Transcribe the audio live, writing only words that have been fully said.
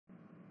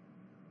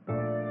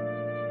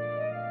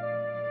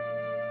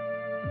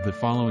The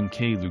following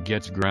caillou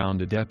Gets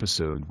Grounded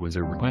episode was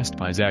a request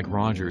by Zach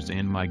Rogers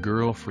and my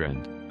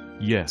girlfriend.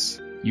 Yes,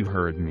 you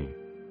heard me.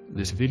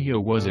 This video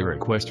was a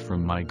request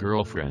from my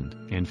girlfriend,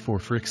 and for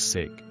frick's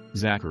sake,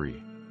 Zachary,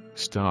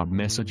 stop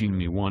messaging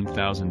me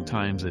 1,000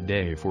 times a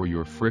day for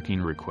your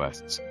fricking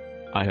requests.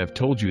 I have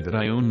told you that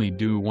I only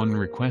do one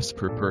request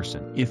per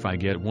person. If I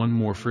get one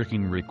more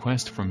fricking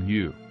request from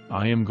you,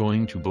 I am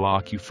going to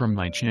block you from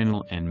my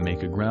channel and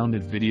make a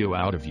grounded video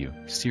out of you.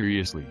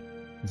 Seriously.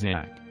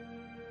 Zach.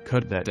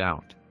 Cut that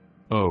out.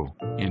 Oh,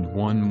 and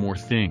one more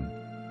thing.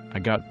 I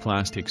got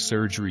plastic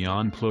surgery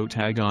on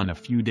Plotagon a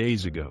few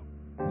days ago.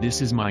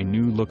 This is my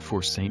new look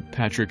for St.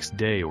 Patrick's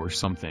Day or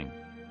something.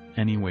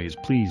 Anyways,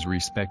 please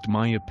respect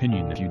my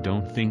opinion if you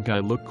don't think I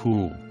look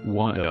cool.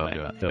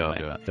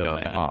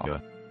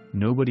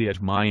 Nobody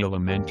at my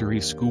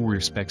elementary school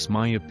respects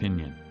my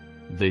opinion.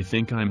 They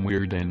think I'm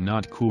weird and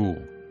not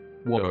cool.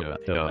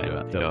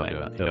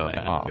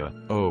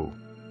 Oh,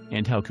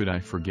 and how could I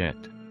forget?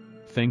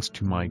 Thanks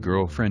to my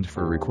girlfriend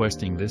for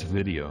requesting this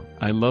video.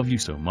 I love you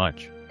so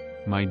much.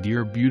 My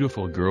dear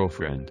beautiful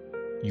girlfriend.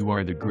 You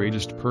are the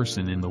greatest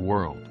person in the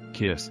world.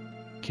 Kiss.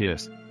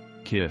 Kiss.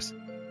 Kiss.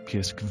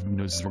 Kiss.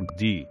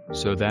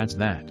 So that's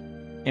that.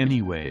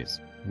 Anyways,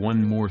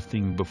 one more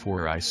thing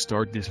before I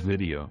start this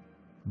video.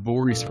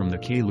 Boris from the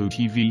caillou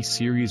TV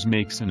series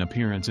makes an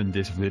appearance in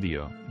this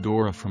video.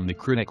 Dora from the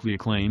critically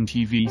acclaimed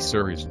TV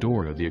series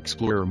Dora the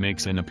Explorer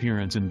makes an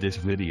appearance in this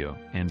video.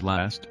 And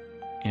last,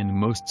 and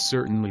most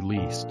certainly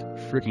least,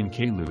 frickin'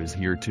 caillou is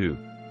here too.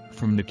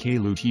 From the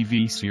caillou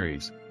TV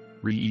series.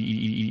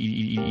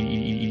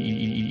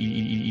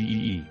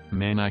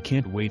 Man, I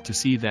can't wait to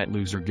see that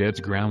loser gets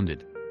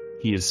grounded.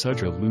 He is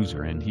such a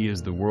loser and he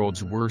is the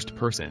world's worst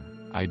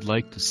person. I'd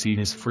like to see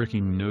his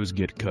fricking nose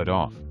get cut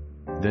off.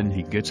 Then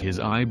he gets his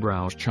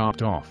eyebrows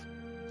chopped off.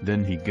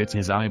 Then he gets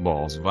his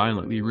eyeballs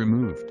violently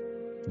removed.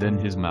 Then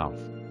his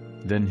mouth.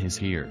 Then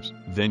his ears.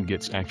 Then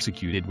gets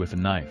executed with a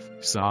knife.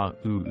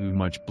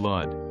 Much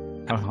blood.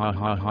 Ha ha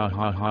ha ha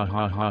ha ha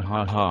ha ha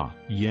ha ha.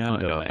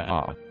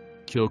 Yeah.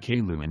 Kill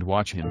caillou and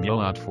watch him yell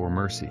out for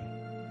mercy.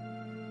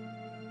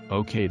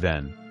 Okay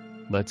then.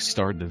 Let's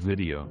start the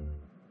video.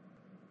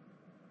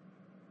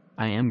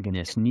 I am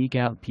gonna sneak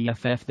out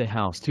PFF the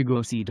house to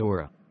go see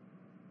Dora.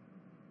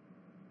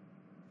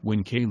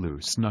 When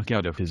caillou snuck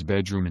out of his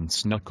bedroom and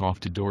snuck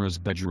off to Dora's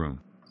bedroom.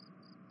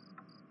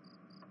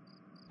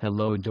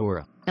 Hello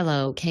Dora.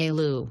 Hello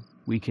caillou.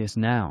 We kiss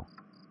now.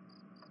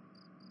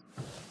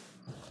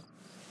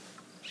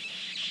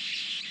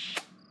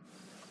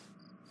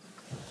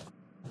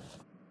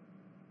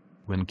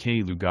 When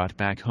caillou got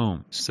back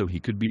home so he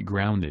could be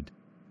grounded.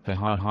 Ha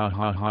ha ha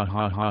ha ha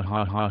ha ha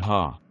ha ha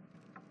ha.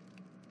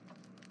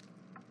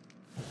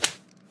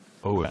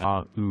 Oh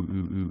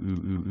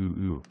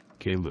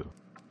caillou.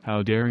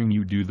 How daring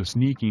you do the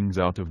sneakings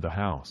out of the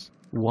house.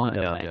 What?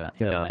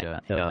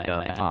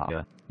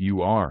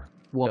 You are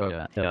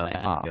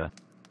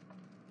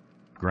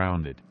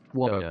grounded.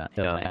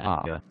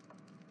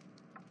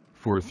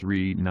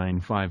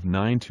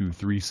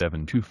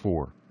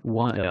 43959233724.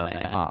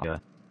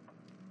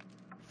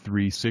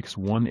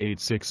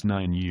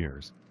 3618669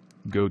 years.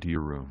 Go to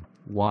your room.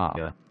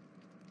 Wow.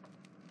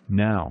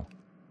 Now.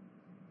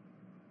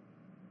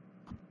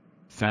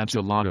 That's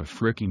a lot of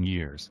fricking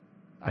years.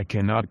 I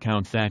cannot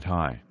count that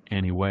high.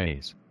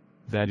 Anyways,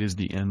 that is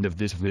the end of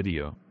this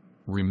video.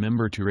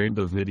 Remember to rate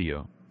the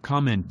video,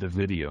 comment the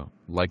video,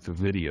 like the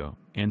video,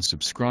 and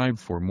subscribe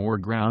for more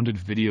grounded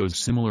videos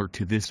similar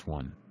to this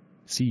one.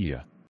 See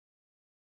ya.